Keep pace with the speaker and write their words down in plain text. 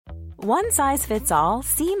One size fits all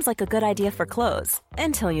seems like a good idea for clothes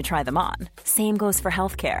until you try them on. Same goes for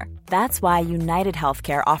healthcare. That's why United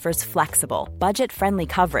Healthcare offers flexible, budget-friendly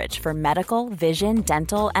coverage for medical, vision,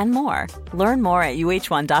 dental, and more. Learn more at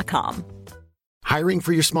uh1.com. Hiring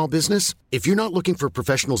for your small business? If you're not looking for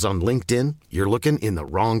professionals on LinkedIn, you're looking in the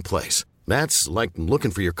wrong place. That's like looking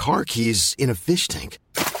for your car keys in a fish tank.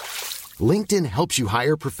 LinkedIn helps you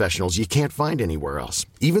hire professionals you can't find anywhere else,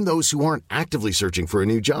 even those who aren't actively searching for a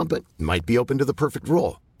new job but might be open to the perfect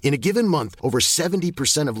role. In a given month, over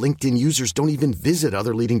 70% of LinkedIn users don't even visit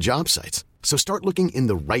other leading job sites. So start looking in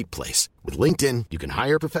the right place. With LinkedIn, you can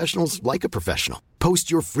hire professionals like a professional.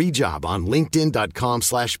 Post your free job on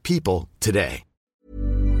linkedin.com/people today.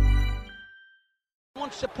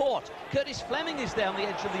 Wants support. Curtis Fleming is there on the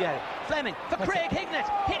edge of the area. Fleming for Craig Hignett.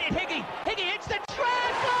 Hit it, Higgy. Higgy hits the treble!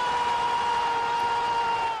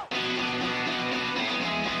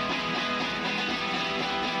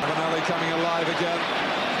 Ravanelli coming alive again.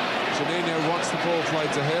 Juninho wants the ball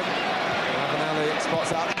played to him. Ravanelli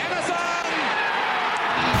spots out Emerson!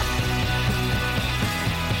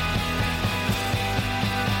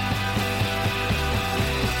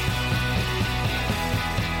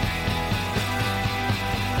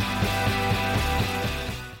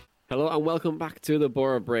 Hello and welcome back to the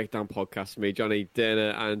Borough Breakdown podcast. Me, Johnny,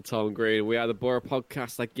 Dana and Tom Green. We are the Borough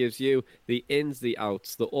podcast that gives you the ins, the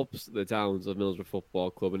outs, the ups, the downs of Middlesbrough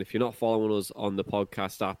Football Club. And if you're not following us on the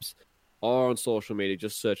podcast apps or on social media,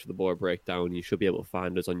 just search for the Borough Breakdown. You should be able to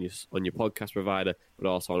find us on your podcast provider, but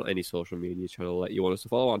also on any social media channel that you want us to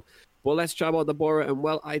follow on. But let's chat about the Borough. And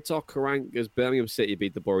well, I talk Karanka's Birmingham City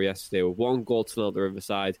beat the Borough yesterday with 1-0 at the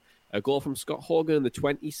Riverside. A goal from Scott Hogan in the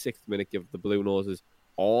 26th minute gave the Blue Noses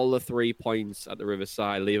all the 3 points at the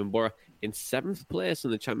Riverside, leaving Borough in 7th place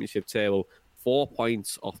in the Championship table, 4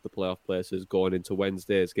 points off the playoff places going into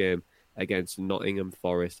Wednesday's game against Nottingham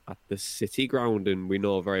Forest at the City Ground. And we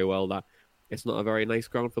know very well that it's not a very nice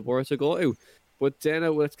ground for Borough to go to. But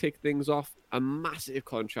Dana, let's kick things off. A massive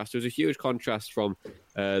contrast. There was a huge contrast from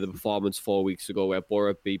the performance 4 weeks ago where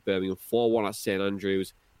Borough beat Birmingham 4-1 at St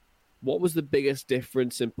Andrews. What was the biggest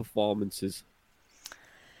difference in performances?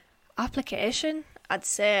 Application, I'd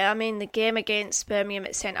say. I mean, the game against Birmingham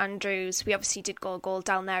at St Andrews, we obviously did go a goal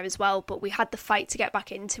down there as well, but we had the fight to get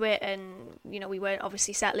back into it, and we weren't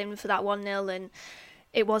obviously settling for that 1-0, and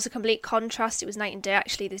it was a complete contrast. It was night and day,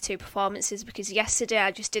 actually, the two performances, because yesterday I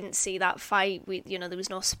just didn't see that fight. There was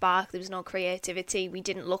no spark, there was no creativity. We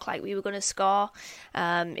didn't look like we were going to score.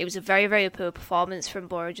 It was a very, very poor performance from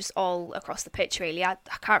Borough, just all across the pitch, really. I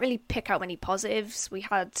can't really pick out any positives. We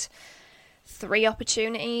had 3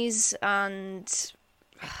 opportunities and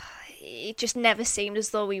it just never seemed as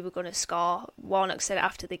though we were going to score. Warnock said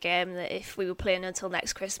after the game that if we were playing until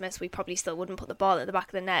next Christmas, we probably still wouldn't put the ball at the back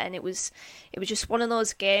of the net, and it was just one of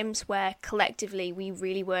those games where collectively we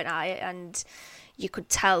really weren't at it, and you could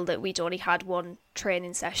tell that we'd only had one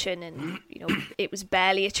training session, and it was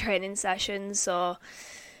barely a training session. So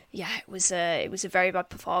yeah, it was a very bad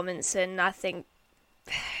performance, and I think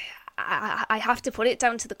I have to put it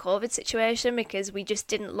down to the COVID situation, because we just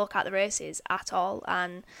didn't look at the races at all.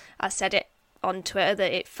 And I said it on Twitter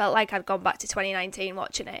that it felt like I'd gone back to 2019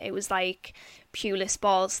 watching it. It was like Pulis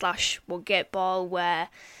ball / Woodgate ball, where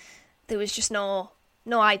there was just no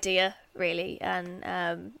idea really. And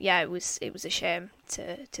it was a shame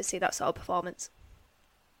to see that sort of performance.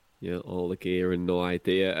 Yeah, all the gear and no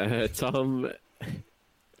idea. Tom,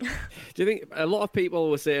 do you think a lot of people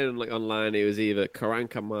were saying online it was either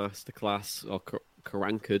Karanka masterclass or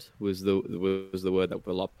Karanked was the word that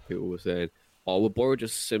a lot of people were saying, or were Borough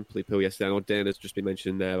just simply poor yesterday? I know Dana's just been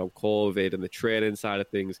mentioning there about COVID and the training side of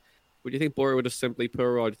things. Would you think Borough were just simply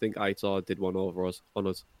poor, or do you think Aitor did one over us on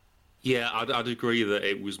us? Yeah, I'd agree that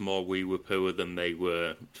it was more we were poor than they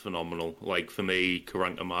were phenomenal. Like, for me,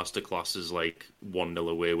 Karanka masterclass is like 1-0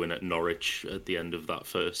 away win at Norwich at the end of that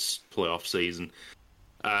first playoff season.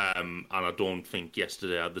 And I don't think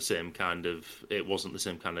yesterday had it wasn't the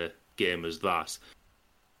same kind of game as that.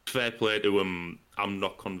 Fair play to him. I'm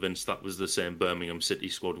not convinced that was the same Birmingham City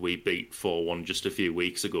squad we beat 4-1 just a few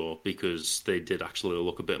weeks ago, because they did actually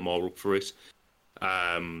look a bit more up for it.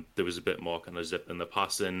 There was a bit more kind of zip in the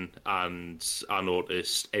passing, and I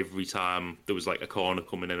noticed every time there was like a corner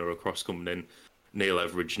coming in or a cross coming in, Neil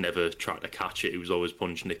Everidge never tried to catch it. He was always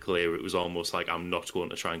punching it clear. It was almost like, I'm not going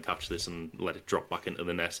to try and catch this and let it drop back into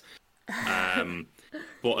the net.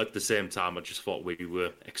 But at the same time, I just thought we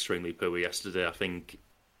were extremely poor yesterday. I think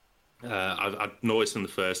I noticed in the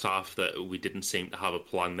first half that we didn't seem to have a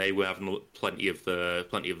plan. They were having plenty of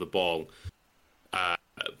the ball,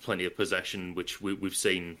 plenty of possession, which we've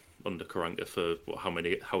seen under Karanka for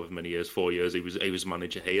however many years, 4 years. He was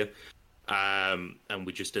manager here, and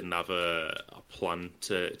we just didn't have a plan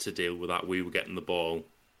to deal with that. We were getting the ball,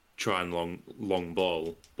 trying long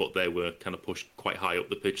ball, but they were kind of pushed quite high up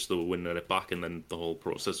the pitch, so they were winning it back, and then the whole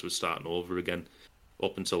process was starting over again.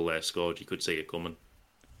 Up until they scored, you could see it coming.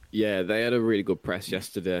 Yeah, they had a really good press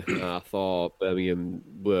yesterday. I thought Birmingham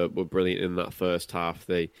were brilliant in that first half.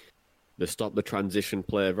 They stopped the transition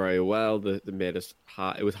play very well. They made us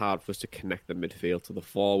hard. It was hard for us to connect the midfield to the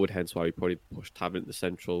forward, hence why we probably pushed Tab into the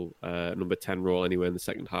central number 10 role anyway in the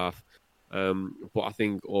second half. But I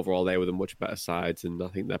think overall they were the much better sides, and I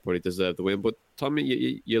think they probably deserved the win. But Tommy,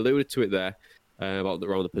 you alluded to it there about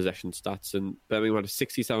around the possession stats, and Birmingham had a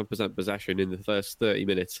 67% possession in the first 30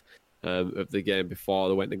 minutes of the game before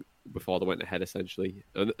they went ahead essentially,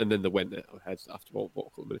 and then they went ahead after a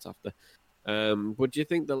couple of minutes after. But do you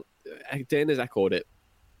think Dana's echoed it?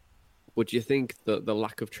 Would you think that the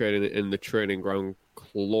lack of training in the training ground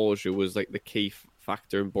closure was like the key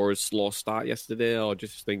factor in Boro's slow start yesterday, or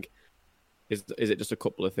just think is it just a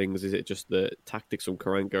couple of things? Is it just the tactics from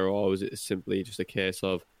Karanka, or is it simply just a case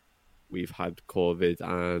of we've had COVID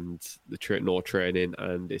and no training,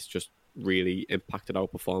 and it's just really impacted our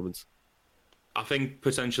performance? I think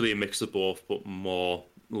potentially a mix of both, but more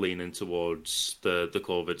leaning towards the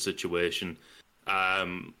COVID situation.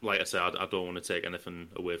 Like I said, I don't want to take anything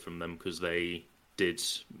away from them because they did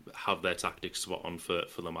have their tactics spot on for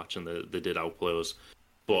the match, and they did outplay us.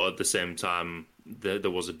 But at the same time, there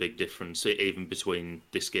was a big difference even between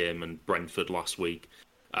this game and Brentford last week,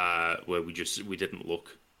 where we didn't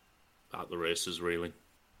look at the races really.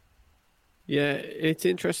 Yeah, it's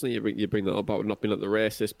interesting you bring that up about not being at the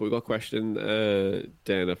races, but we got a question,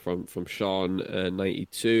 Dana, from Sean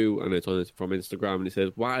 92, and it's from Instagram, and he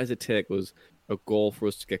says, "Why does it take us a goal for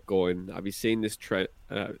us to get going? Have you seen this trend?"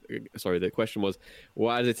 The question was,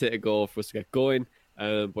 "Why does it take a goal for us to get going?"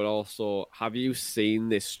 But also, have you seen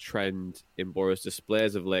this trend in Boro's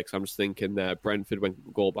displays of late? I'm just thinking that Brentford went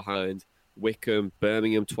a goal behind, Wickham,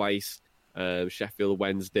 Birmingham twice, Sheffield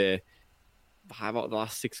Wednesday. How about the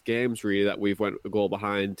last 6 games, really, that we've went a goal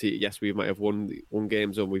behind? Yes, we might have won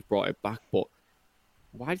games and we've brought it back, but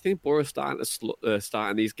why do you think Boro's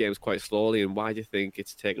starting these games quite slowly, and why do you think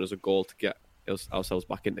it's taken us a goal to get ourselves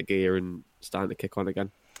back into gear and starting to kick on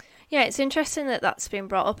again? Yeah, it's interesting that that's been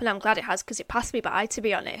brought up, and I'm glad it has, because it passed me by, to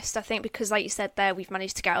be honest. I think because, like you said there, we've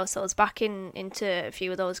managed to get ourselves back into a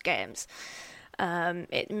few of those games.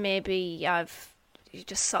 It maybe I've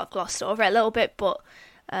just sort of glossed over it a little bit, but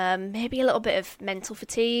maybe a little bit of mental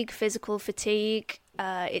fatigue, physical fatigue.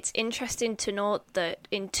 It's interesting to note that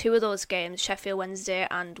in 2 of those games, Sheffield Wednesday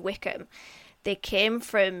and Wickham, they came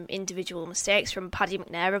from individual mistakes from Paddy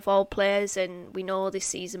McNair of all players, and we know this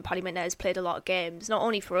season Paddy McNair has played a lot of games, not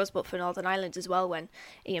only for us but for Northern Ireland as well, when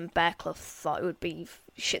Ian Bearclough thought it would be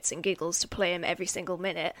shits and giggles to play him every single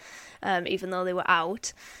minute, even though they were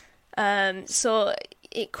out. So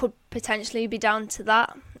it could potentially be down to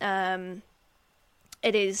that.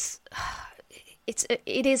 It is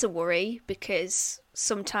a worry, because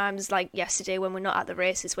sometimes, like yesterday when we're not at the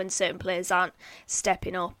races, when certain players aren't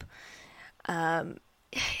stepping up,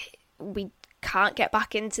 we can't get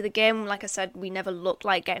back into the game. Like I said, we never looked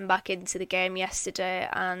like getting back into the game yesterday,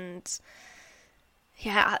 and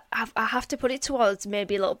yeah, I have to put it towards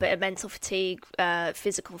maybe a little bit of mental fatigue,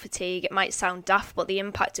 physical fatigue. It might sound daft, but the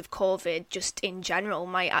impact of COVID just in general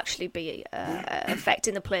might actually be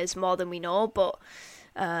affecting the players more than we know, but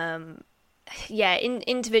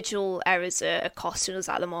individual errors are costing us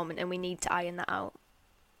at the moment, and we need to iron that out.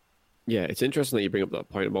 Yeah, it's interesting that you bring up that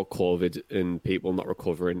point about COVID and people not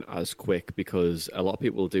recovering as quick, because a lot of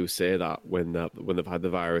people do say that when they've had the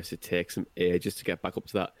virus, it takes them ages to get back up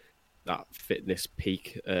to that fitness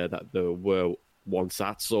peak that they were once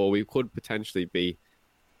at. So we could potentially be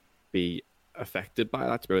affected by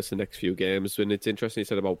that, to be honest, the next few games. And it's interesting you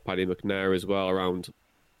said about Paddy McNair as well, around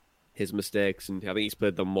his mistakes, and I think he's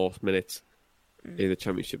played the most minutes in the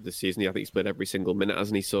Championship this season. I think he's played every single minute,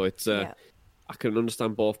 hasn't he? So it's I can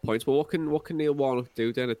understand both points, but what can Neil Warnock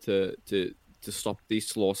do then to stop these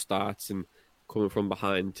slow starts and coming from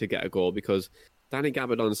behind to get a goal? Because Danny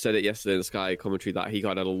Gabardon said it yesterday in the Sky commentary that he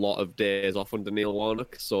got a lot of days off under Neil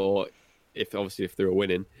Warnock. So if they were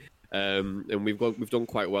winning, and we've done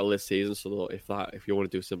quite well this season. So if you want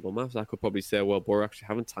to do simple maths, I could probably say, well, we're actually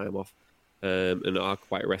having time off and are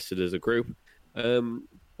quite rested as a group.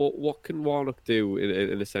 But what can Warnock do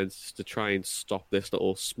in a sense to try and stop this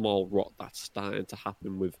little small rot that's starting to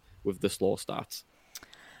happen with the slow starts?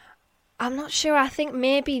 I'm not sure. I think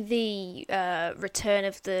maybe the return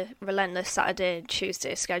of the relentless Saturday and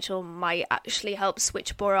Tuesday schedule might actually help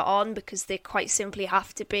switch Borough on, because they quite simply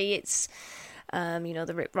have to be. It's,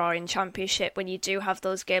 the rip-roaring championship. When you do have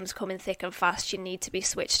those games coming thick and fast, you need to be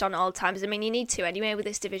switched on at all times. I mean, you need to anyway with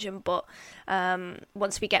this division, but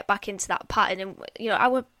once we get back into that pattern, and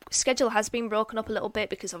our schedule has been broken up a little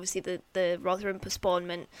bit, because obviously the Rotherham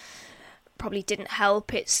postponement probably didn't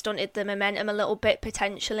help. It stunted the momentum a little bit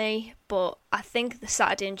potentially, but I think the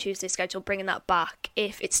Saturday and Tuesday schedule, bringing that back,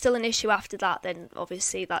 if it's still an issue after that, then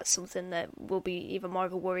obviously that's something that will be even more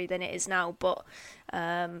of a worry than it is now. But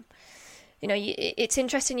it's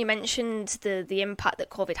interesting you mentioned the impact that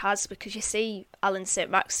COVID has, because you see Alan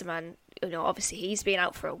St-Maximin, obviously he's been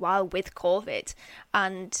out for a while with COVID,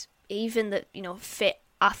 and even that fit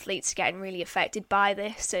athletes are getting really affected by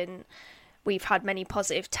this, and we've had many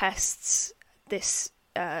positive tests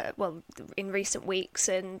in recent weeks,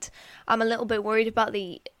 and I'm a little bit worried about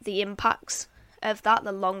the impacts of that,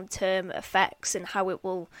 the long-term effects, and how it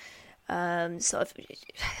will how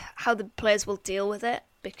the players will deal with it,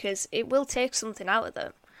 because it will take something out of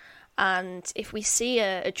them. And if we see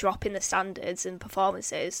a drop in the standards and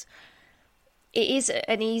performances, it is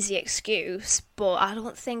an easy excuse, but I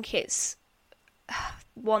don't think it's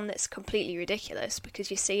one that's completely ridiculous,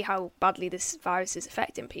 because you see how badly this virus is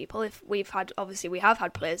affecting people. If we have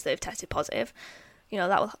had players that have tested positive,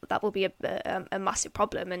 that will be a massive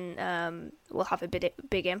problem, and will have a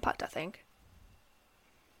big impact, I think.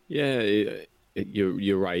 Yeah,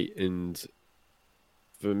 you're right, and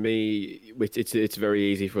for me, it's very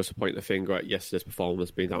easy for us to point the finger at yesterday's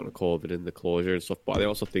performance being down to COVID and the closure and stuff. But I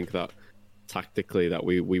also think that tactically that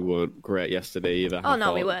we weren't great yesterday either. Oh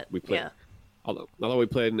no, we weren't. Yeah. Although we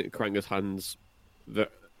played in Karanga's hands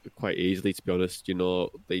quite easily, to be honest,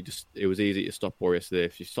 it was easy to stop Borough yesterday.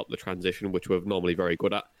 If you stop the transition, which we're normally very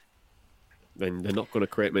good at, then they're not going to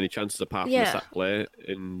create many chances apart from the set play,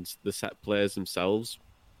 and the set players themselves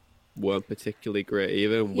weren't particularly great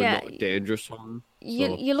either, and we're not dangerous on them.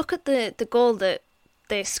 You look at the goal that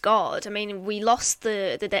they scored. I mean, we lost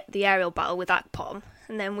the aerial battle with Akpom,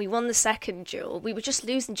 and then we won the second duel. We were just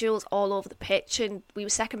losing duels all over the pitch, and we were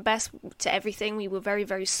second best to everything. We were very,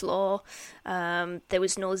 very slow. There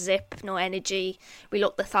was no zip, no energy. We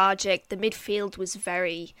looked lethargic. The midfield was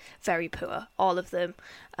very, very poor, all of them.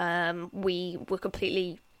 We were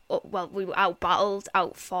completely, we were out-battled,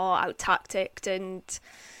 out-fought, out-tacticked, and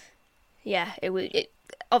yeah,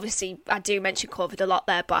 obviously, I do mention COVID a lot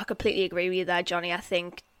there, but I completely agree with you there, Johnny. I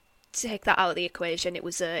think, take that out of the equation, it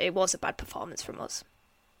was a bad performance from us.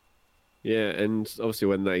 Yeah, and obviously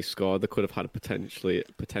when they scored, they could have had potentially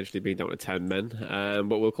been down to 10 men.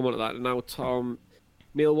 But we'll come on to that now. Tom,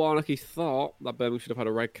 Neil Warnock, he thought that Birmingham should have had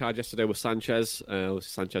a red card yesterday with Sanchez.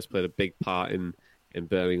 Sanchez played a big part in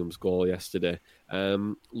Birmingham's goal yesterday.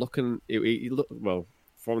 He looked,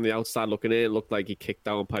 from the outside looking in, it looked like he kicked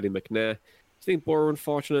down Paddy McNair. Do you think Borough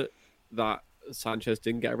unfortunate that Sanchez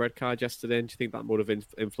didn't get a red card yesterday? And do you think that would have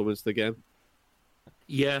influenced the game?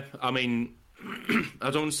 Yeah, I mean,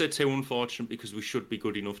 I don't want to say too unfortunate, because we should be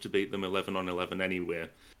good enough to beat them 11-on-11 anyway.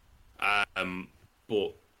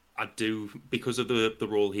 But I do, because of the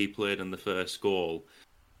role he played in the first goal,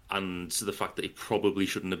 and the fact that he probably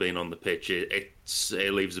shouldn't have been on the pitch, it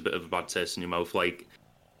leaves a bit of a bad taste in your mouth. Like,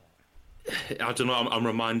 I don't know, I'm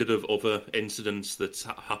reminded of other incidents that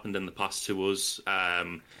happened in the past to us.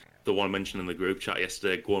 The one mentioned in the group chat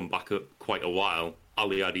yesterday, going back quite a while,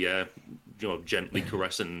 Ali Adier, gently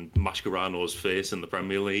caressing Mascherano's face in the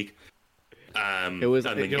Premier League. It was,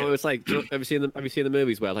 it's like, have you seen the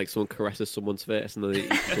movies where like someone caresses someone's face and then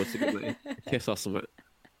he goes to give a kiss or something?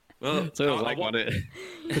 Well, so it was on it.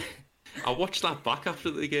 I watched that back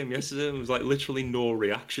after the game yesterday, and there was like literally no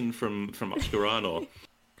reaction from Mascherano.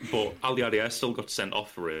 But Ali Adier still got sent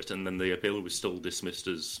off for it, and then the appeal was still dismissed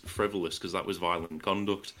as frivolous because that was violent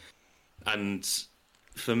conduct. And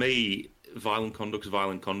for me, violent conduct is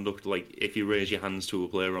violent conduct. Like, if you raise your hands to a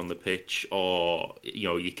player on the pitch, or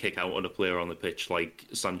you kick out on a player on the pitch like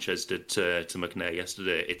Sanchez did to McNair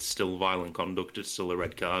yesterday, it's still violent conduct. It's still a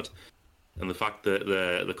red card. And the fact that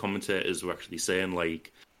the commentators were actually saying,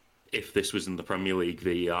 like, if this was in the Premier League,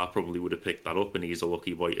 VAR probably would have picked that up, and he's a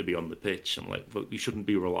lucky boy to be on the pitch. And like, look, you shouldn't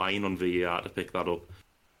be relying on VAR to pick that up.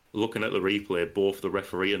 Looking at the replay, both the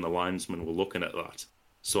referee and the linesman were looking at that.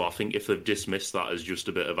 So I think if they've dismissed that as just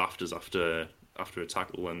a bit of afters after a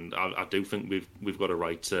tackle, and I do think we've got a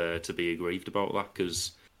right to be aggrieved about that,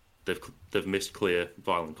 because they've missed clear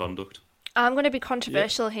violent conduct. I'm going to be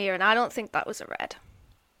controversial here, and I don't think that was a red.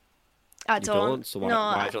 I don't. So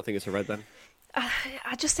why do you think it's a red then?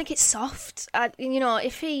 I just think it's soft.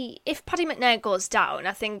 If Paddy McNair goes down,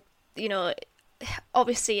 I think you know,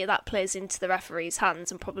 obviously that plays into the referee's hands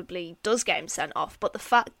and probably does get him sent off, but the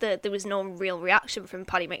fact that there was no real reaction from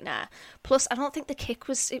Paddy McNair, plus I don't think the kick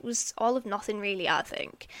was all of nothing really. I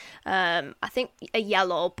think a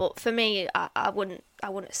yellow, but for me I wouldn't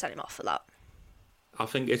have sent him off for that. I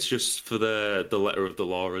think it's just for the letter of the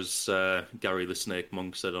law, as Gary the Snake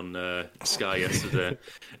Monk said on Sky yesterday.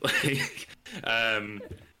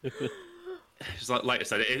 It's like I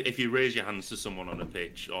said, if you raise your hands to someone on a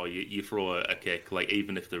pitch or you throw a kick, like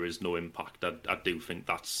even if there is no impact, I do think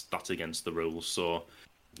that's against the rules. So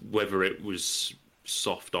whether it was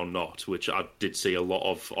soft or not, which I did see a lot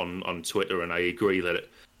of on Twitter, and I agree that,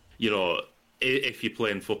 if you're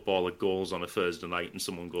playing football at goals on a Thursday night and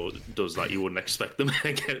someone does that, you wouldn't expect them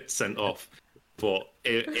to get sent off. But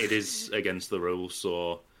it is against the rules,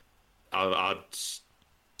 so I'd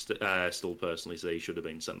still personally say he should have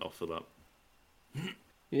been sent off for that.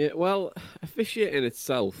 Yeah, well, officiating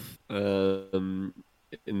itself in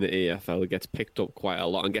the EFL gets picked up quite a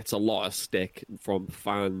lot and gets a lot of stick from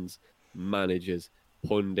fans, managers,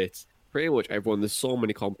 pundits, pretty much everyone. There's so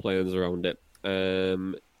many complaints around it.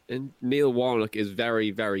 And Neil Warnock is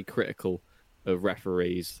very, very critical of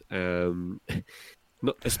referees,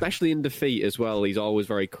 especially in defeat as well. He's always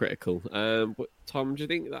very critical. But Tom, do you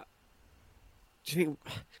think?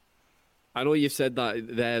 I know you've said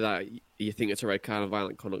that you think it's a red card and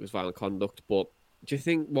violent conduct is violent conduct, but do you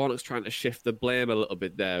think Warnock's trying to shift the blame a little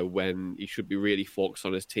bit there when he should be really focused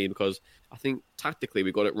on his team? Because I think tactically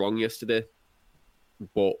we got it wrong yesterday,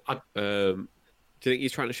 but do you think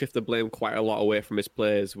he's trying to shift the blame quite a lot away from his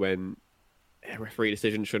players when a referee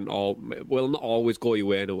decision shouldn't not always go your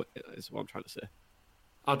way, is what I'm trying to say.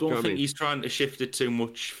 I don't think he's trying to shift it too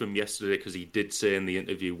much from yesterday, because he did say in the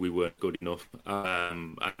interview we weren't good enough.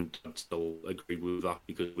 And I'd still agree with that,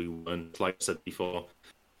 because we weren't. Like I said before,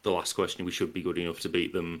 the last question, we should be good enough to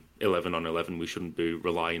beat them 11 on 11. We shouldn't be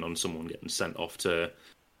relying on someone getting sent off to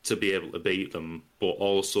be able to beat them. But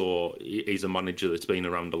also, he's a manager that's been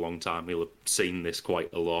around a long time. He'll have seen this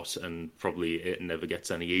quite a lot, and probably it never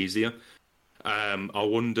gets any easier. I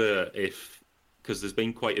wonder if, because there's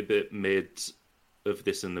been quite a bit made of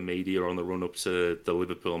this in the media on the run-up to the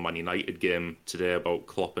Liverpool-Man United game today about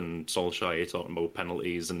Klopp and Solskjaer talking about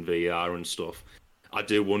penalties and VAR and stuff. I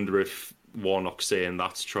do wonder if Warnock saying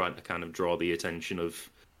that's trying to kind of draw the attention of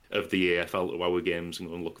the AFL to our games and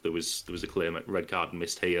going, look, there was a clear red card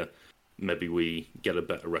missed here. Maybe we get a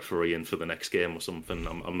better referee in for the next game or something.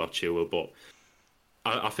 I'm not sure, but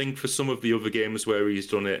I think for some of the other games where he's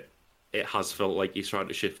done it, it has felt like he's tried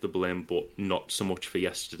to shift the blame, but not so much for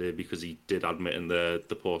yesterday, because he did admit in the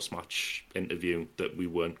post-match interview that we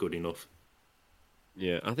weren't good enough.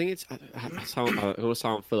 Yeah, I think I don't want to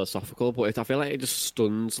sound philosophical, but I feel like it just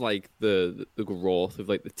stuns like the growth of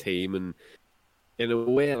like the team, and in a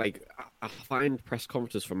way, like I find press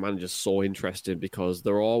conferences from managers so interesting because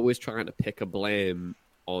they're always trying to pick a blame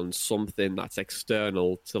on something that's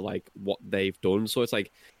external to like what they've done. So it's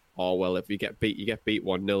like, oh, well, if you get beat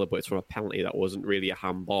 1-0, but it's from a penalty that wasn't really a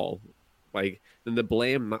handball. Like, then they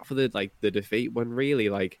blame that for the defeat, when really,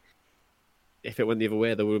 like, if it went the other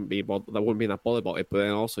way, they wouldn't be that bothered about it. But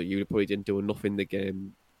then also, you probably didn't do enough in the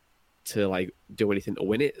game to like do anything to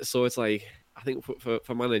win it. So it's like, I think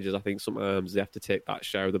for managers, I think sometimes they have to take that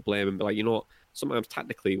share of the blame and be like, you know what, sometimes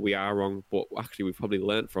tactically we are wrong, but actually we've probably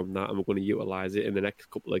learned from that, and we're going to utilise it in the next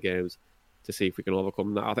couple of games to see if we can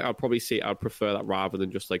overcome that. I think I'd prefer that rather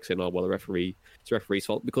than just like saying, oh, well, it's the referee's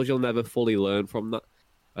fault, because you'll never fully learn from that.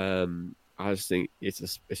 I just think it's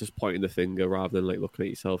just pointing the finger rather than like looking at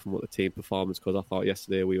yourself and what the team performance, because I thought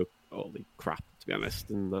yesterday we were holy crap, to be honest.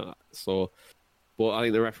 And but I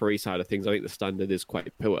think the referee side of things, I think the standard is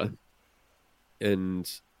quite poor.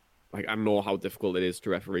 And like, I know how difficult it is to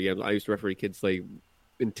referee. I used to referee kids like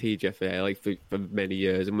in TGFA like for many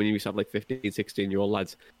years, and when you used to have like 15, 16-year-old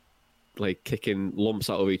lads like kicking lumps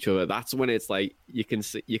out of each other, that's when it's like you can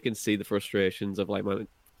see the frustrations of like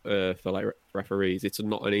for like referees. It's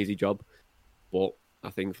not an easy job, but I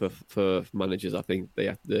think for managers, I think they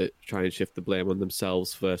have to try and shift the blame on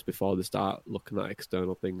themselves first before they start looking at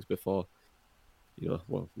external things.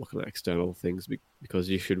 Looking at external things, because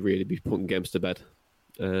you should really be putting games to bed.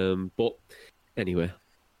 But anyway,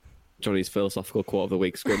 Johnny's philosophical quote of the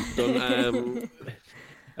week scrum done.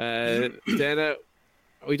 Dana,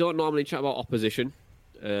 we don't normally chat about opposition.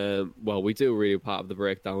 Well, we do really part of the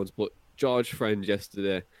breakdowns, but George Friend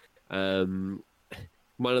yesterday, man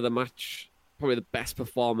of the match, probably the best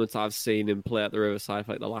performance I've seen him play at the Riverside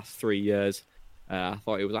for like the last 3 years. I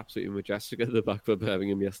thought he was absolutely majestic at the back for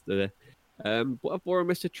Birmingham yesterday. But Borough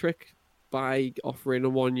missed a trick by offering a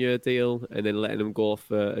 1-year deal and then letting him go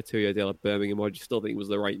for a 2-year deal at Birmingham, or do you still think it was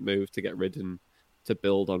the right move to get rid and to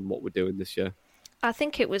build on what we're doing this year? I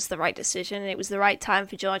think it was the right decision. It was the right time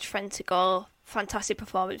for George Friend to go. Fantastic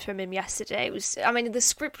performance from him yesterday. It was, I mean, the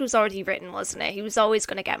script was already written, wasn't it? He was always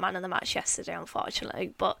going to get man of the match yesterday,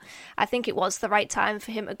 unfortunately. But I think it was the right time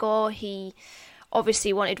for him to go. He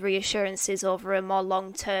obviously wanted reassurances over a more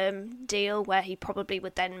long-term deal where he probably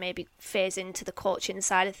would then maybe phase into the coaching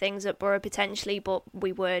side of things at Borough potentially, but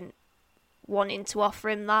we weren't wanting to offer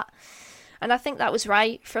him that. And I think that was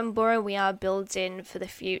right from Borough. We are building for the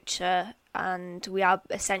future and we are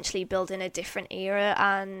essentially building a different era,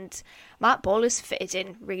 and Matt Ball has fitted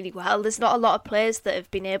in really well. There's not a lot of players that have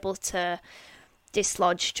been able to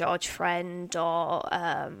dislodge George Friend or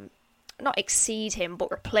not exceed him but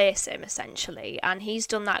replace him essentially, and he's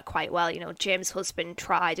done that quite well. You know, James Husband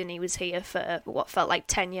tried and he was here for what felt like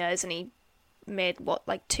 10 years and he made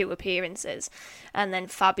 2 appearances, and then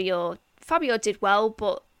Fabio did well,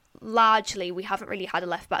 but largely we haven't really had a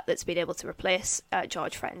left back that's been able to replace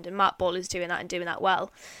George Friend, and Matt Ball is doing that and doing that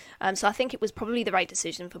well. So I think it was probably the right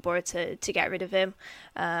decision for Borough to get rid of him.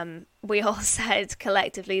 We all said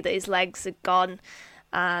collectively that his legs had gone,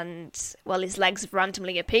 and well, his legs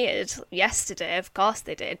randomly appeared yesterday. Of course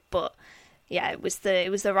they did, but yeah, it was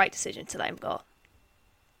the right decision to let him go.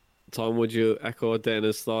 Tom, would you echo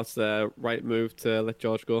Dana's thoughts there? Right move to let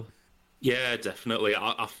George go? Yeah, definitely.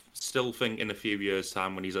 I still think in a few years'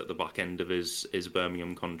 time, when he's at the back end of his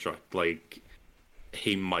Birmingham contract, like,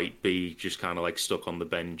 he might be just kind of like stuck on the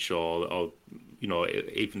bench, or you know,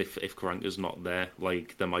 even if Karanka's not there,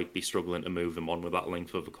 like, they might be struggling to move him on with that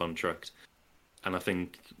length of a contract. And I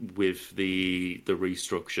think with the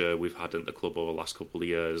restructure we've had in the club over the last couple of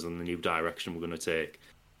years and the new direction we're going to take,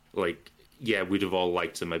 like, yeah, we'd have all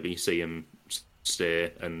liked to maybe see him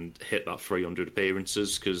stay and hit that 300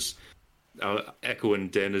 appearances, because echoing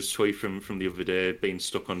Dana's tweet from the other day, being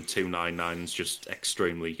stuck on 299 is just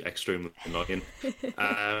extremely annoying.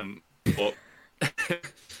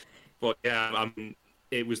 But yeah,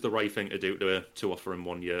 it was the right thing to do to offer him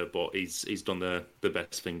 1 year, but he's done the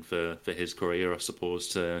best thing for his career, I suppose,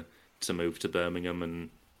 to move to Birmingham, and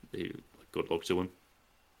good luck to him.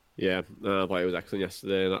 Yeah, but it was excellent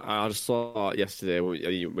yesterday. And I just thought yesterday, when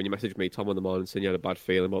you messaged me, Tom, in the morning, saying you had a bad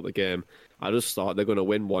feeling about the game, I just thought they're going to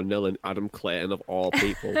win 1-0, and Adam Clayton, of all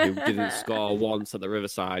people, who didn't score once at the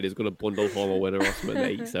Riverside, is going to bundle home a winner off him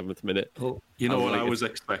in the 87th minute. You know what I was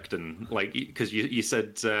expecting? Like, because you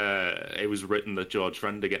said it was written that George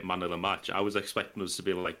Friend to get man of the match. I was expecting us to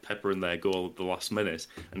be like peppering their goal at the last minute,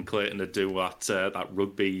 and Clayton to do that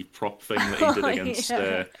rugby prop thing that he did against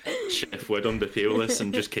Sheffield under Pulis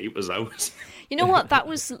and just keep us out. You know what? That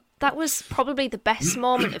was probably the best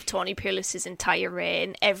moment of Tony Pulis's entire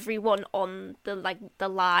reign. Everyone on the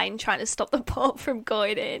line trying to stop the ball from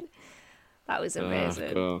going in. That was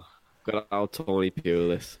amazing. Got out Tony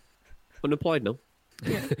Pulis. Unemployed now.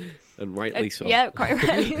 Yeah. And rightly so. Yeah, quite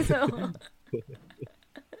rightly so.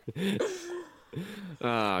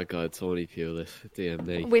 God, Tony Pulis. Dear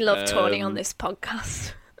me. We love Tony on this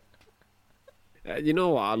podcast. You know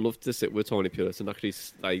what? I'd love to sit with Tony Pulis and actually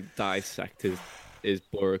dissect his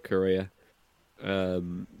Borough career.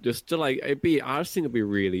 Just to I just think it'd be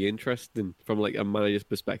really interesting from a manager's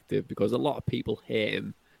perspective, because a lot of people hate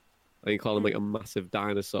him. You call him a massive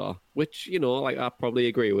dinosaur, which, you know, I probably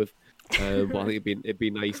agree with. But I think it'd be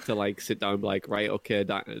nice to sit down and be like, right, okay,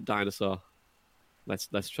 dinosaur. Let's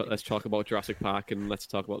talk about Jurassic Park, and let's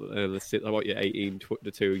talk about your 18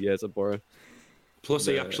 to 2 years at Borough. Plus,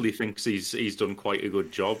 he actually thinks he's done quite a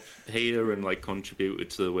good job here and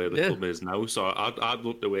contributed to the way the club is now. So I'd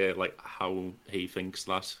look the way how he thinks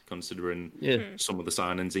that, considering some of the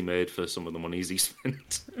signings he made for some of the monies he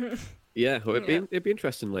spent. Yeah, well, it'd be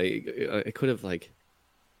interesting. It could have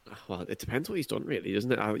well, it depends what he's done, really,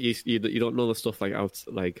 doesn't it? You don't know the stuff out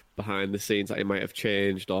behind the scenes that he might have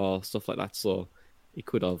changed or stuff like that. So he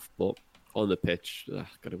could have, but on the pitch,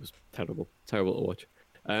 God, it was terrible to watch.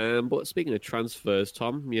 But speaking of transfers,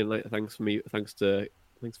 Tom, thanks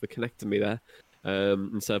for connecting me there.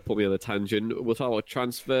 Instead of putting me on a tangent, we'll talk about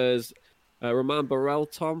transfers. Romain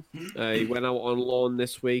Borrell, Tom, he went out on loan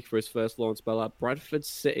this week for his first loan spell at Bradford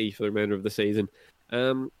City for the remainder of the season.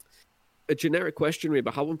 A generic question, really,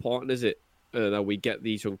 but how important is it that we get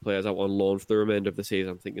these young players out on loan for the remainder of the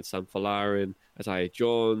season? I'm thinking Sam Folarin, Isaiah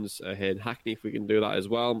Jones, Hayden Hackney, if we can do that as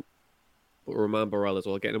well. But Romain Borrell as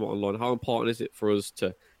well, getting them out on loan. How important is it for us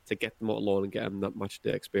to get them out on loan and get them that match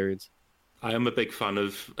day experience? I am a big fan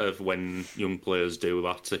of when young players do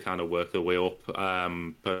that to kind of work their way up.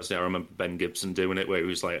 Personally, I remember Ben Gibson doing it, where he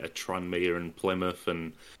was a Tranmere and Plymouth,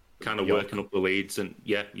 and kind of York. working up the leagues, and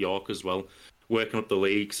York as well, working up the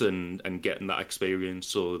leagues and getting that experience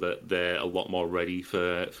so that they're a lot more ready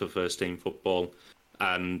for first team football.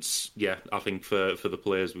 And I think for the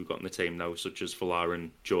players we've got in the team now, such as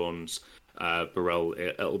Folarin, Jones, Burrell,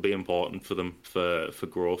 it'll be important for them for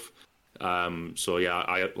growth. I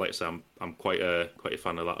like I say, I'm quite a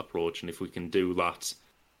fan of that approach, and if we can do that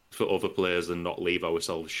for other players and not leave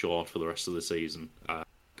ourselves short for the rest of the season,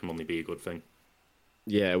 can only be a good thing.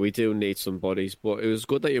 Yeah, we do need some bodies, but it was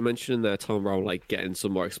good that you mentioned there, Tom, around like getting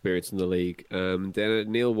some more experience in the league.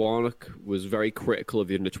 Then Neil Warnock was very critical of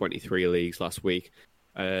the under-23 leagues last week,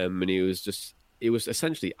 and he was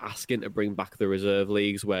essentially asking to bring back the reserve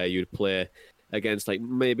leagues where you'd play against like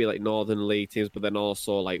maybe like Northern League teams, but then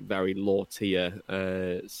also like very low tier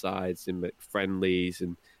sides in like friendlies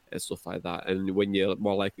and stuff like that. And when you're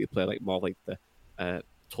more likely to play like more like the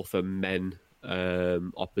tougher men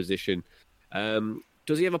opposition.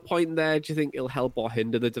 Does he have a point there? Do you think it'll help or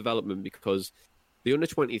hinder the development? Because the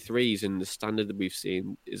under-23s and the standard that we've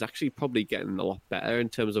seen is actually probably getting a lot better in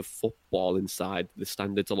terms of football inside. The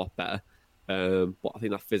standard's a lot better. But I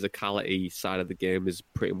think that physicality side of the game is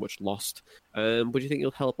pretty much lost. But do you think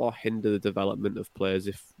it'll help or hinder the development of players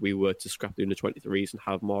if we were to scrap the under-23s and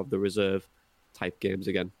have more of the reserve-type games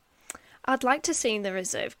again? I'd like to see the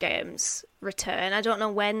reserve games return. I don't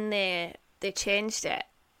know when they changed it,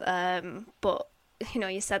 but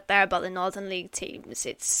you said there about the Northern League teams.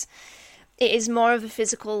 It is more of a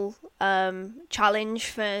physical challenge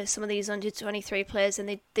for some of these under-23 players,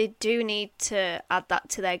 and they do need to add that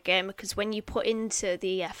to their game, because when you put into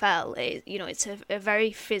the EFL, it's a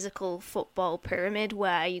very physical football pyramid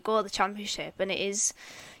where you go to the Championship, and it is,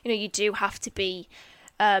 you do have to be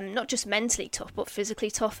not just mentally tough, but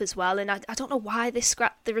physically tough as well. And I don't know why they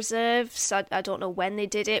scrapped the reserves. I don't know when they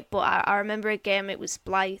did it, but I remember a game, it was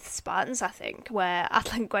Blythe Spartans, I think, where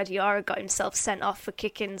Atlan Guediora got himself sent off for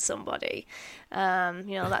kicking somebody.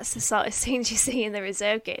 That's the sort of scenes you see in the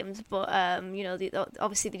reserve games. But,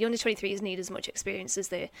 obviously the under-23s need as much experience as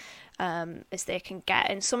they can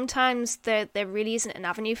get. And sometimes there really isn't an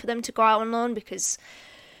avenue for them to go out on loan, because,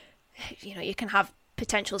 you can have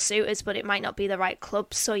potential suitors, but it might not be the right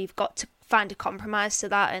club, so you've got to find a compromise to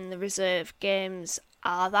that, and the reserve games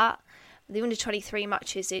are that. The under-23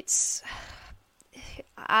 matches,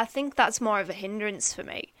 I think that's more of a hindrance for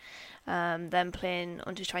me than playing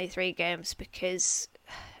under-23 games, because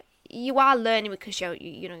you are learning, because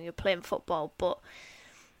you're playing football, but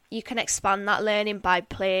you can expand that learning by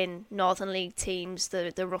playing Northern League teams,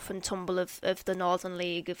 the rough and tumble of the Northern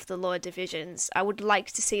League, of the lower divisions. I would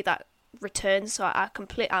like to see that return, so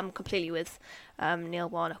I'm completely with Neil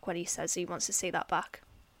Warnock when he says he wants to see that back.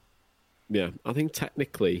 Yeah, I think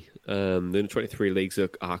technically the under-23 leagues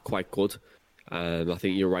are quite good. I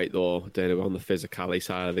think you're right though, Dana, on the physicality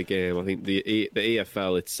side of the game. I think the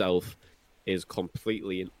EFL itself is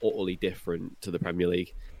completely and utterly different to the Premier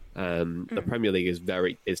League. The Premier League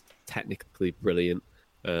is technically brilliant,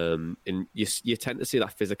 and you tend to see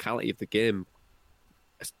that physicality of the game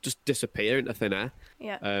just disappear into thin air.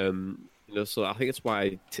 Yeah. So I think it's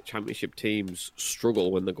why Championship teams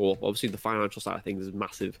struggle when they go up. Obviously, the financial side of things is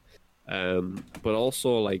massive, but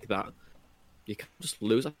also like that, you can just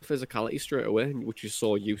lose that physicality straight away, which you're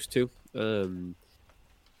so used to.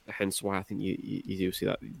 Hence why I think you do see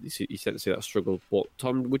that you tend to see that struggle. But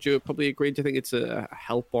Tom, would you probably agree? Do you think it's a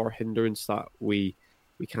help or a hindrance that we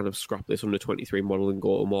kind of scrap this under-23 model and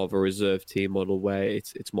go to more of a reserve team model where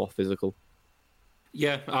it's more physical?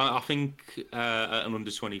 Yeah, I think an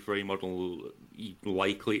under-23 model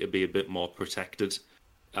likely to be a bit more protected.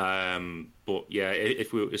 But yeah,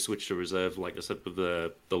 if we were to switch to reserve, like I said, with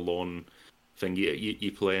the loan thing,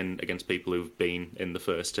 you're playing against people who've been in the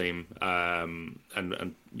first team, and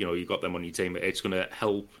you got them on your team. It's going to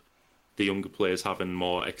help the younger players having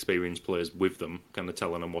more experienced players with them, kind of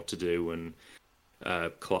telling them what to do and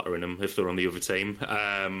clattering them if they're on the other team.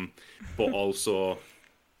 But also,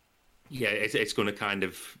 yeah, it's going to kind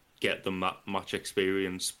of get them that match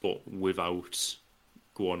experience, but without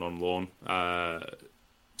going on loan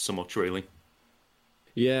so much, really.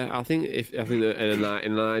 Yeah, I think that in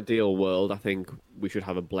an ideal world, I think we should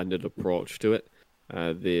have a blended approach to it.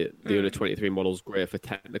 The under-23 model is great for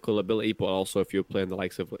technical ability, but also if you're playing the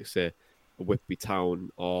likes of, like, say, a Whitby Town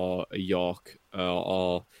or a York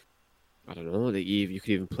or I don't know, you could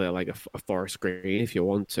even play like a Forest Green if you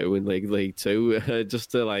want to in League 2,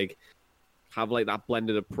 just to like have like that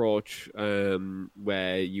blended approach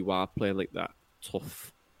where you are playing like that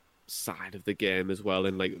tough side of the game as well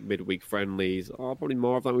in like midweek friendlies, or probably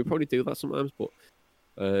more of that. We probably do that sometimes, but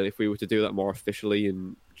if we were to do that more officially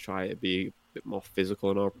and try to be bit more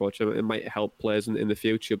physical in our approach. It might help players in the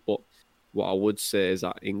future, but what I would say is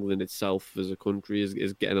that England itself as a country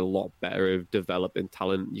is getting a lot better at developing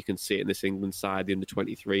talent. You can see it in this England side, the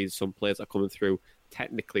under-23s. Some players are coming through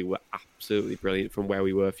technically were absolutely brilliant from where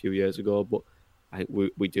we were a few years ago, but I think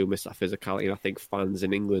we do miss that physicality, and I think fans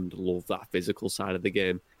in England love that physical side of the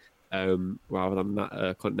game, rather than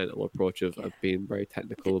that continental approach of being very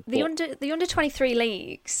technical. The under-23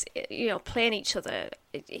 leagues, playing each other,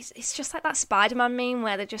 it's just like that Spider-Man meme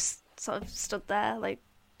where they're just sort of stood there, like,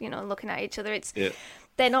 looking at each other.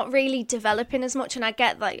 They're not really developing as much, and I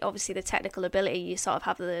get, like, obviously the technical ability, you sort of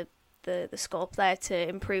have the scope there to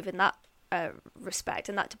improve in that respect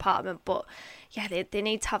in that department, but yeah, they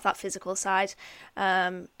need to have that physical side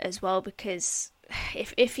as well, because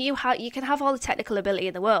if you can have all the technical ability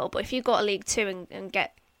in the world, but if you go to League Two and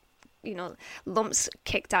get lumps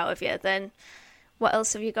kicked out of you, then what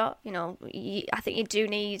else have you got? I think you do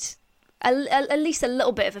need at least a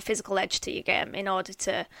little bit of a physical edge to your game in order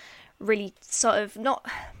to really sort of not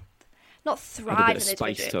thrive in the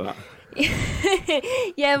division.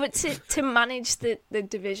 Yeah, but to manage the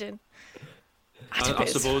division. I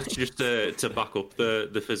suppose just to back up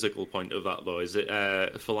the physical point of that, though, is it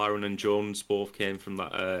Folarin and Jones both came from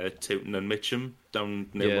that Tooting and Mitcham down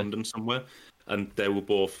near London somewhere, and they were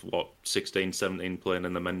both 16, 17 playing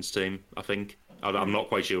in the men's team. I think I'm not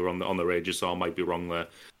quite sure on the ages, so I might be wrong there.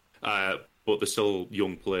 But they're still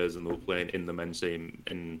young players, and they were playing in the men's team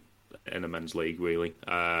in a men's league, really,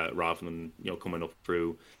 rather than coming up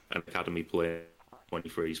through an academy play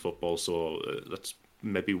 23s football. So that's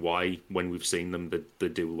maybe why, when we've seen them, they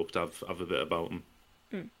do look to have a bit about them.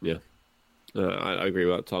 Yeah, I agree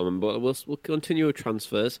with that, Tom. But we'll continue with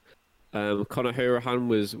transfers. Conor Hourihane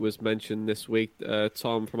was mentioned this week.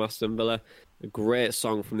 Tom, from Aston Villa, a great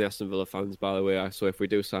song from the Aston Villa fans, by the way. So if we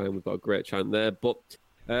do sign, we've got a great chant there. But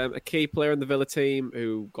a key player in the Villa team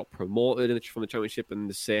who got promoted from the Championship and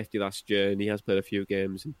the safety last year, and he has played a few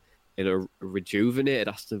games in a rejuvenated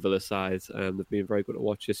Aston Villa side. They've been very good to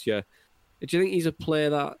watch this year. Do you think he's a player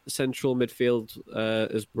that central midfield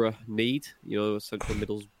Borough need? Central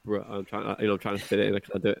Middlesbrough. I'm trying to fit it in. I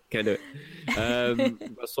can't do it.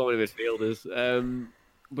 But so many midfielders.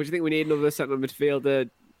 But do you think we need another central midfielder?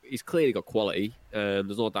 He's clearly got quality.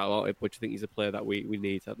 There's no doubt about it. But do you think he's a player that we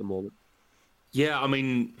need at the moment? Yeah, I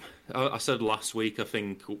mean, I said last week, I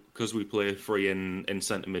think, because we play free in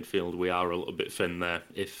centre midfield, we are a little bit thin there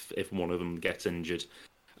if one of them gets injured.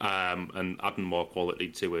 And adding more quality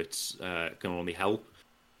to it can only help.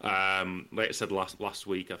 Like I said last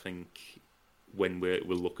week, I think when we're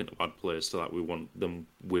looking to add players to that, we want them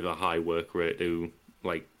with a high work rate who,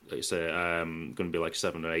 like I say, going to be like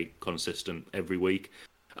 7 or 8 consistent every week.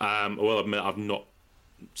 Well, I admit I've not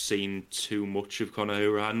seen too much of Conor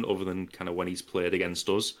Hourihane other than kind of when he's played against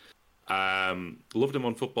us. Loved him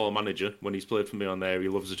on Football Manager when he's played for me on there. He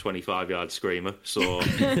loves a 25-yard screamer. So,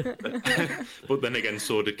 but then again,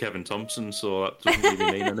 so did Kevin Thompson. So that doesn't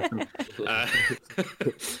really mean anything. I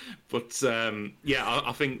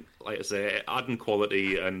think, like I say, adding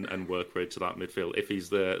quality and work rate to that midfield, if he's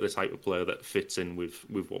the type of player that fits in with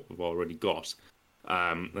what we've already got,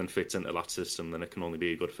 and fits into that system, then it can only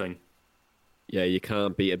be a good thing. Yeah, you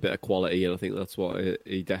can't beat a bit of quality, and I think that's what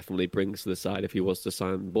he definitely brings to the side if he was to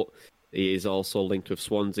sign. But he is also linked with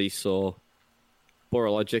Swansea, so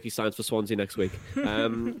Borough logic, he signs for Swansea next week.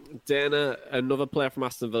 Dana, another player from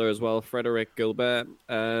Aston Villa as well, Frederick Gilbert,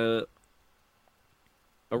 a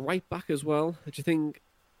right back as well. Do you think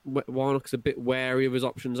Warnock's a bit wary of his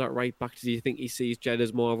options at right back? Do you think he sees Jed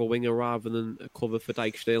as more of a winger rather than a cover for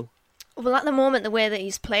Dijksteel? Well, at the moment, the way that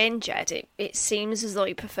he's playing Jed, it seems as though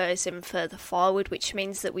he prefers him further forward, which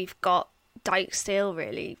means that we've got Dijksteel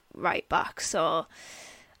really right back. So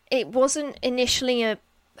it wasn't initially a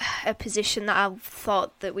position that I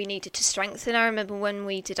thought that we needed to strengthen. I remember when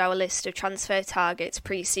we did our list of transfer targets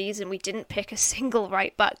pre-season, we didn't pick a single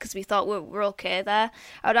right back because we thought we're okay there.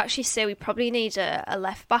 I would actually say we probably need a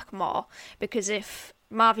left back more, because if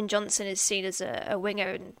Marvin Johnson is seen as a winger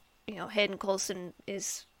and Hayden Coulson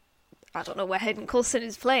is... I don't know where Hayden Coulson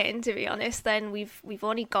is playing, to be honest. Then we've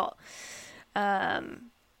only got Matt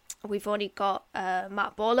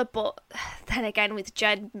Bowler, but then again with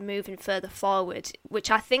Jed moving further forward,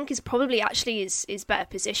 which I think is probably actually is better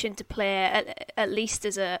positioned to play at least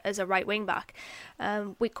as a right wing back.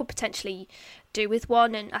 We could potentially do with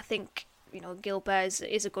one, and I think Gilbert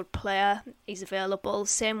is a good player. He's available.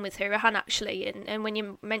 Same with Hourihane actually, and when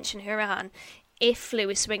you mention Hourihane, if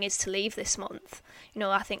Lewis Swing is to leave this month,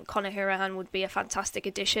 I think Conor Hourihane would be a fantastic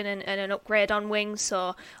addition and an upgrade on wings,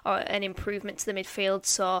 or an improvement to the midfield.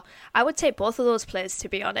 So I would take both of those players, to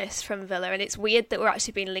be honest, from Villa. And it's weird that we're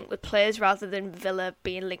actually being linked with players rather than Villa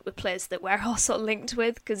being linked with players that we're also linked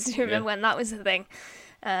with, because you remember when that was the thing.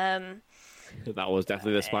 That was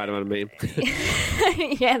definitely the Spider-Man meme.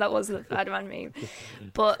 Yeah, that was the Spider-Man meme.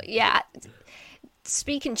 But yeah,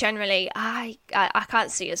 speaking generally, I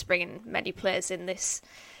can't see us bringing many players in this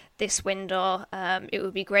window. It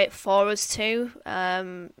would be great for us too,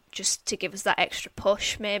 just to give us that extra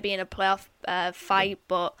push, maybe in a playoff fight.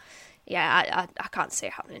 But yeah, I can't see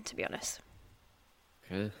it happening, to be honest.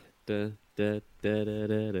 Okay.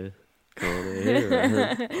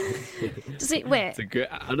 Does it wait?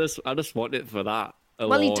 I just want it for that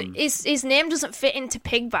alone. Well, his name doesn't fit into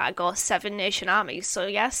Pigbag or Seven Nation Armies, so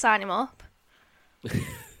yeah, sign him up.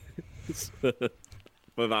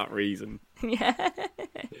 For that reason. Yeah.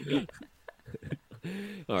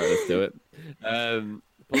 All right, let's do it.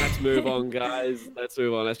 But let's move on, guys. Let's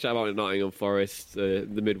move on. Let's chat about Nottingham Forest, the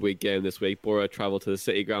midweek game this week. Borough travel to the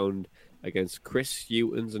City Ground against Chris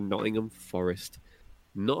Hughton's and Nottingham Forest.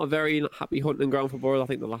 Not a very happy hunting ground for Borough. I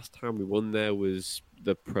think the last time we won there was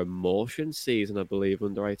the promotion season, I believe,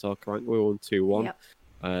 under Aitor Karanka. We won 2-1. Yep.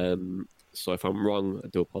 So if I'm wrong, I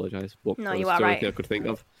do apologise. But no, you are right. I could think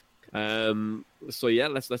of. So yeah,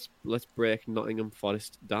 let's break Nottingham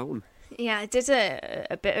Forest down. Yeah, I did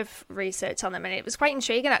a bit of research on them, and it was quite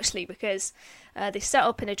intriguing actually, because they set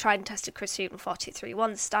up in a tried and tested Chris Hughton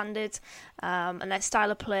 4-2-3-1 standard, and their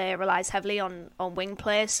style of play relies heavily on wing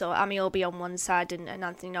play, so Amiobi on one side and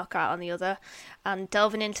Anthony Knockout on the other. And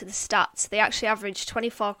delving into the stats, they actually averaged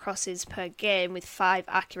 24 crosses per game with 5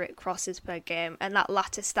 accurate crosses per game, and that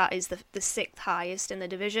latter stat is the 6th highest in the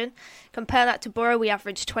division. Compare that to Borough, we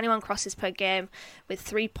averaged 21 crosses per game with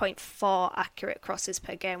 3.4 accurate crosses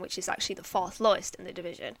per game, which is actually the 4th lowest in the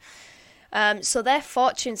division. So their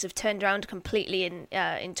fortunes have turned around completely in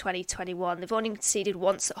 2021. They've only conceded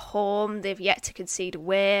once at home. They've yet to concede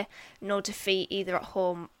away. No defeat either at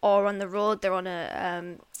home or on the road. They're on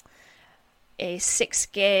a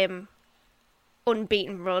 6-game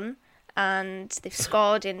unbeaten run, and they've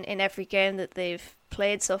scored in every game that they've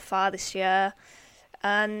played so far this year.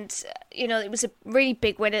 And, it was a really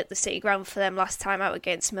big win at the City Ground for them last time out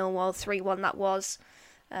against Millwall, 3-1 that was.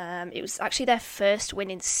 It was actually their first win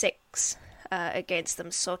in 6 against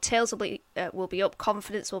them, so tails will be up,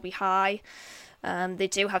 confidence will be high. They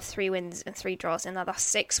do have 3 wins and 3 draws in their last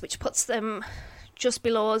 6, which puts them just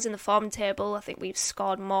below us in the form table. I think we've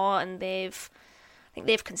scored more, and they've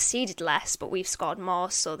conceded less, but we've scored more,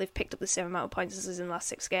 so they've picked up the same amount of points as us in the last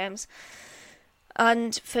 6 games.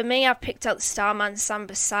 And for me, I've picked out the star man, Sam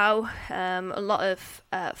Bissau. A lot of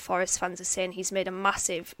Forest fans are saying he's made a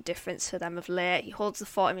massive difference for them of late. He holds the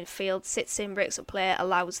fort in midfield, sits in, breaks up play,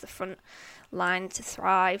 allows the front line to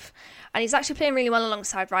thrive. And he's actually playing really well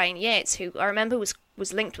alongside Ryan Yates, who I remember was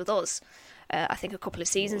linked with us, I think a couple of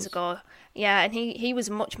seasons ago. Yeah, and he was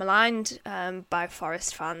much maligned by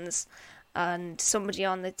Forest fans. And somebody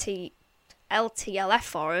on the LTLF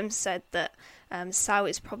forum said that Sau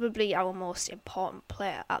is probably our most important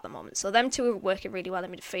player at the moment. So them two are working really well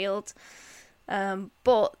in midfield.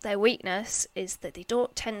 But their weakness is that they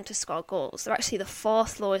don't tend to score goals. They're actually the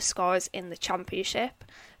 4th lowest scorers in the Championship.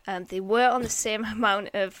 They were on the same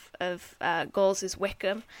amount of goals as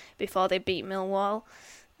Wickham before they beat Millwall.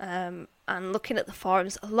 And looking at the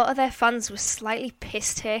forums, a lot of their fans were slightly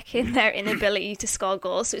piss-taking their inability to score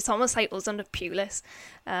goals. So it's almost like us under Pulis.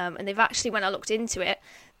 And they've actually, when I looked into it,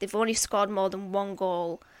 they've only scored more than 1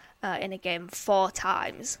 goal in a game 4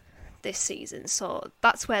 times this season. So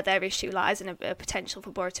that's where their issue lies, and a potential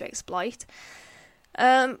for Borough to exploit.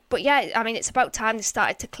 But yeah, I mean, it's about time they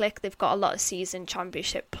started to click. They've got a lot of seasoned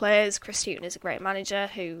Championship players. Chris Hughton is a great manager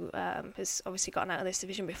who has obviously gotten out of this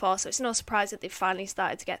division before, so it's no surprise that they've finally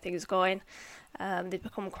started to get things going. They've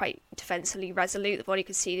become quite defensively resolute. They've only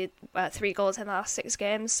conceded 3 goals in the last 6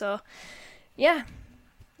 games, so yeah,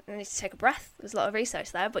 I need to take a breath. There's a lot of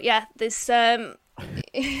research there, but yeah, there's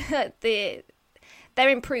they're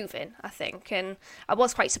improving, I think, and I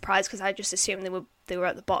was quite surprised because I just assumed they were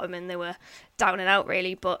at the bottom and they were down and out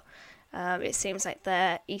really, but it seems like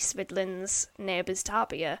their East Midlands neighbours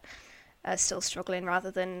Derby are still struggling rather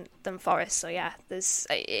than Forest. So yeah,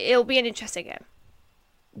 it'll be an interesting game.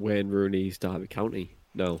 Wayne Rooney's Derby County.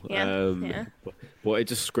 No, yeah. But it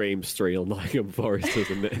just screams 3-0 Nottingham Forest,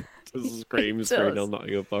 doesn't it? Just screams 3-0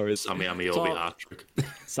 Nottingham Forest. Sammy Amiobi hat-trick.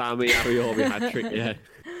 Sammy Amiobi hat-trick, yeah.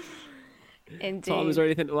 Indeed. Tom, is there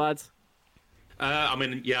anything to add? I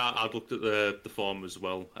mean, yeah, I've looked at the form as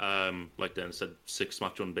well. Like Dan said,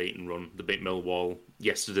 6-match unbeaten run. They beat Millwall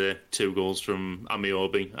yesterday. 2 goals from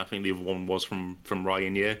Amiobi. I think the other one was from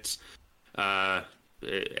Ryan Yates.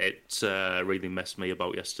 It really messed me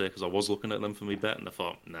about yesterday because I was looking at them for me bet and I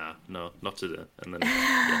thought, nah, no, not today. And then,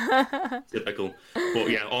 yeah, typical. But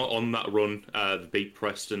yeah, on that run, they beat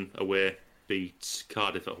Preston away, beat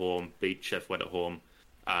Cardiff at home, beat Sheffield at home,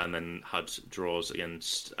 and then had draws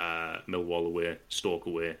against Millwall away, Stoke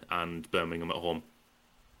away, and Birmingham at home.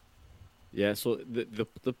 Yeah, so the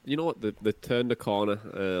you know what, they turned the corner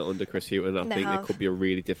under Chris Hughton. I think it could be a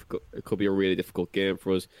really difficult game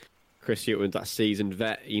for us. Chris Hughton's that seasoned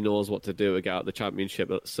vet. He knows what to do to get out the Championship,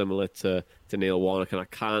 similar to Neil Warnock, and I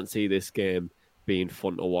can't see this game being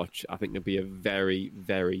fun to watch. I think it'd be a very,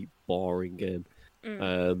 very boring game.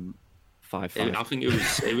 5-5. I think it was.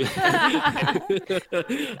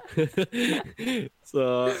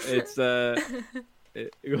 So it's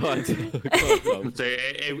it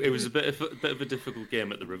was a bit of a difficult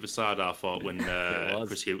game at the Riverside, I thought, when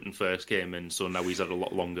Chris Hughton first came in. So now he's had a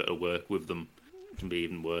lot longer to work with them. It can be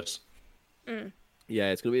even worse.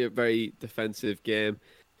 Yeah, it's going to be a very defensive game.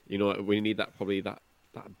 You know, we need that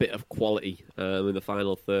bit of quality in the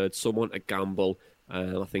final third. Someone to gamble.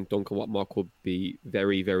 I think Duncan Watmore could be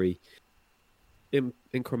very, very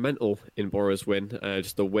incremental in Boro's win.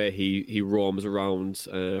 Just the way he roams around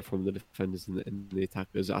from the defenders and the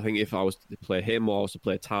attackers. I think if I was to play him or I was to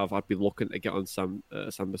play Tav, I'd be looking to get on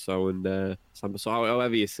Sambassou and Sambassou,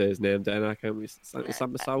 however you say his name, Dan. I can't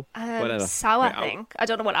Sambassou, whatever. Sau, I think. I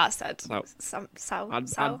don't know what I said. Sau.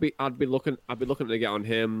 I'd be looking to get on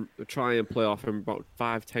him, try and play off him about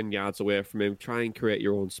 5-10 yards away from him, try and create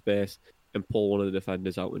your own space and pull one of the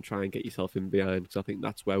defenders out and try and get yourself in behind, because I think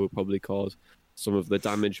that's where we'll probably cause some of the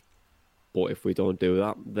damage. But if we don't do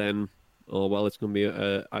that, then it's going to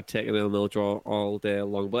be I'd take a 0-0 draw all day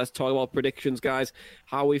long. But let's talk about predictions, guys.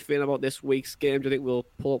 How are we feeling about this week's game? Do you think we'll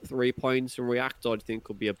pull up 3 points and react, or do you think it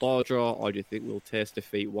could be a ball draw, or do you think we'll taste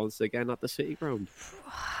defeat once again at the City Ground?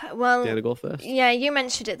 Well, Dana, go first. Yeah, you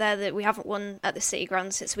mentioned it there that we haven't won at the City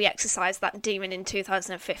Ground since we exercised that demon in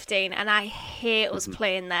 2015, and I hate us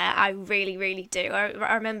playing there. I really, really do.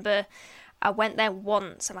 I remember I went there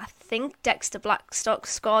once, and I think Dexter Blackstock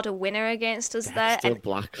scored a winner against us there.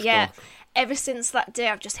 Blackstock. Yeah, ever since that day,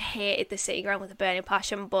 I've just hated the City Ground with a burning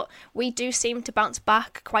passion. But we do seem to bounce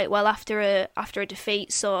back quite well after a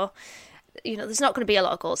defeat. So, you know, there's not going to be a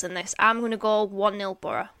lot of goals in this. I'm going to go 1-0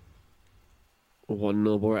 Borough.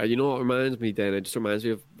 1-0 Borough. You know what reminds me, Dana? It just reminds me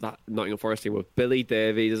of that Nottingham Forest team with Billy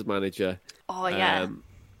Davies as manager. Oh, yeah.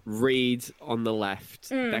 Reed on the left.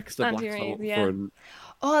 Dexter Blackstock up front.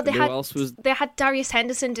 Oh, they had Darius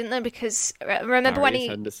Henderson, didn't they? Because remember when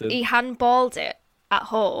he handballed it at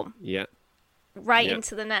home? Yeah. Right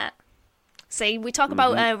into the net. See, we talked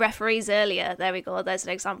about referees earlier. There we go. There's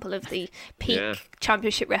an example of the peak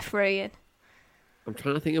Championship refereeing. I'm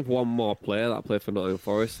trying to think of one more player that played for Nottingham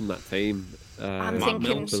Forest in that team. I'm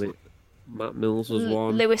thinking Matt Mills was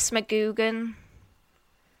one. Lewis McGugan.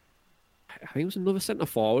 I think it was another centre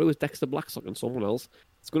forward. It was Dexter Blackstock and someone else.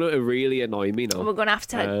 It's going to really annoy me now. We're going to have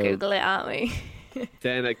to Google it, aren't we?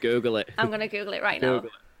 Dana, Google it. I'm going to Google it right now.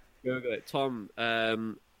 Google it. Tom,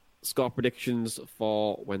 score predictions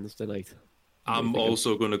for Wednesday night. I'm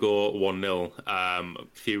also going to go 1-0. A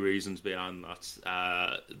few reasons behind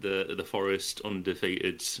that. The Forest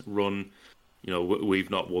undefeated run. You know,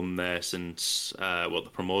 we've not won there since the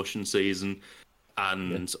promotion season,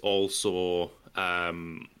 and also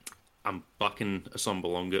I'm backing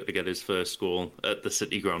Assombalonga to get his first goal at the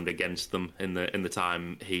City Ground against them in the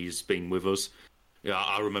time he's been with us. Yeah,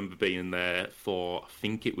 I remember being there for, I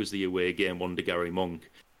think it was the away game under Gary Monk,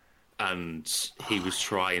 and he was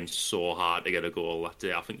trying so hard to get a goal that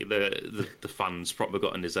day. I think the fans probably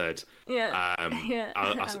got in his head. Yeah.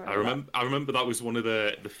 I remember that was one of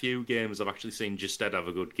the few games I've actually seen Justed have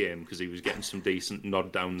a good game, because he was getting some decent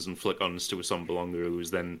nod downs and flick ons to Assombalonga, who was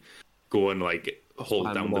then going like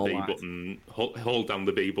hold down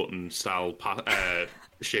the B button style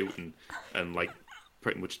shooting, and like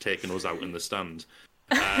pretty much taking us out in the stand.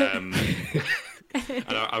 And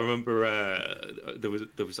I remember there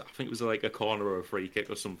was I think it was like a corner or a free kick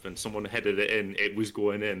or something. Someone headed it in, it was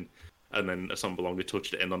going in, and then Assombalonga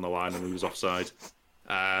touched it in on the line and he was offside.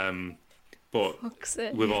 But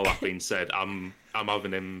with all that being said, I'm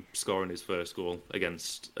having him scoring his first goal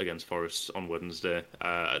against Forest on Wednesday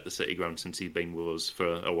at the City Ground, since he's been with us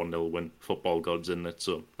for a 1-0 win. Football gods in it,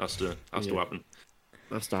 so has to happen.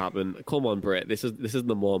 Has to happen. Come on, Brett. This is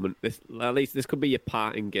the moment. At least this could be your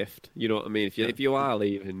parting gift. You know what I mean? If you are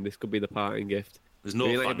leaving, this could be the parting gift. There's no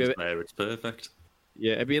fans there. It's perfect.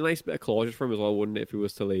 Yeah, it'd be a nice bit of closure for him as well, wouldn't it, if he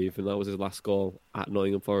was to leave, and that was his last goal at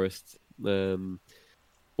Nottingham Forest.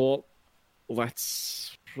 But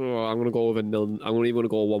let's. I'm going to go with a nil. I'm even going to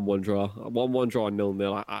go a 1-1 draw. A 1-1 draw,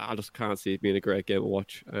 0-0. I just can't see it being a great game to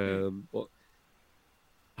watch. But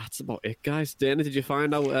that's about it, guys. Dana, did you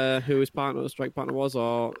find out who his strike partner was,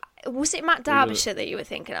 or was it Matt Derbyshire that you were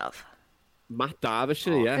thinking of? Matt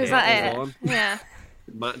Derbyshire, yeah. Is that it? Yeah.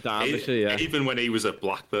 Matt Derbyshire, yeah. Even when he was at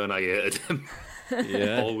Blackburn, I hated him.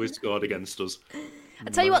 Yeah. Always scored against us. I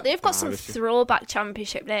tell you what, they've got some throwback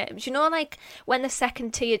championship names. You know, like when the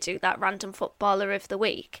second tier do that random footballer of the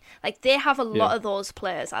week, like they have a lot of those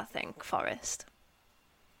players. I think Forest.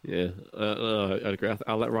 Yeah, I agree.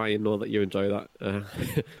 I'll let Ryan know that you enjoy that.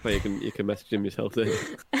 Well, you can message him yourself then.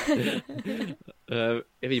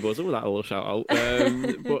 If he wasn't, with that, I will shout out.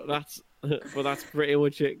 But that's pretty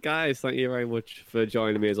much it, guys. Thank you very much for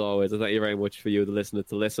joining me as always, and thank you very much for you, the listener,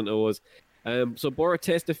 to listen to us. So Borough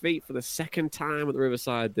taste defeat for the second time at the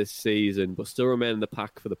Riverside this season, but still remain in the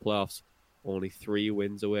pack for the playoffs. Only 3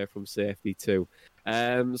 wins away from safety too.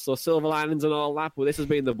 So silver linings and all that. But this has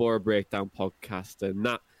been the Borough Breakdown podcast, and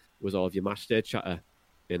that was all of your matchday chatter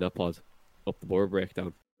in a pod. Up the Borough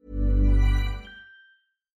Breakdown.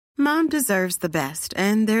 Mom deserves the best,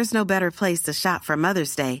 and there's no better place to shop for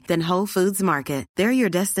Mother's Day than Whole Foods Market. They're your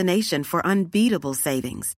destination for unbeatable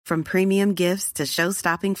savings, from premium gifts to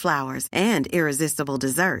show-stopping flowers and irresistible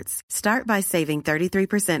desserts. Start by saving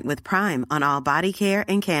 33% with Prime on all body care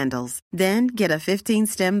and candles. Then get a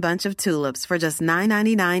 15-stem bunch of tulips for just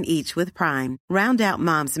 $9.99 each with Prime. Round out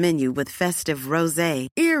Mom's menu with festive rosé,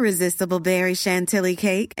 irresistible berry chantilly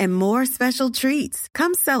cake, and more special treats.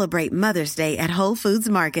 Come celebrate Mother's Day at Whole Foods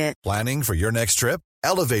Market. Planning for your next trip?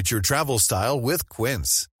 Elevate your travel style with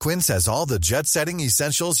Quince. Quince has all the jet-setting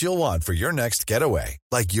essentials you'll want for your next getaway,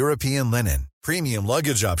 like European linen, premium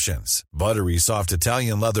luggage options, buttery soft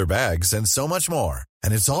Italian leather bags, and so much more.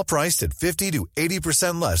 And it's all priced at 50 to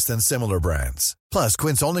 80% less than similar brands. Plus,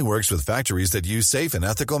 Quince only works with factories that use safe and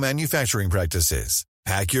ethical manufacturing practices.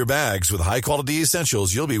 Pack your bags with high-quality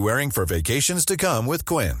essentials you'll be wearing for vacations to come with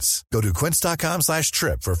Quince. Go to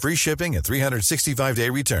quince.com/trip for free shipping and 365-day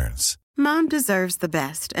returns. Mom deserves the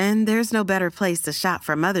best, and there's no better place to shop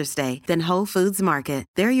for Mother's Day than Whole Foods Market.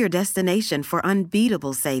 They're your destination for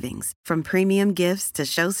unbeatable savings, from premium gifts to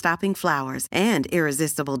show-stopping flowers and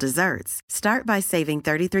irresistible desserts. Start by saving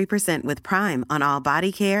 33% with Prime on all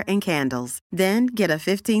body care and candles. Then get a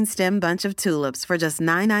 15-stem bunch of tulips for just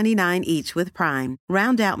 $9.99 each with Prime.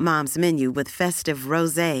 Round out Mom's menu with festive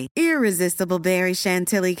rosé, irresistible berry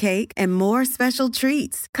chantilly cake, and more special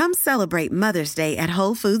treats. Come celebrate Mother's Day at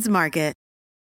Whole Foods Market.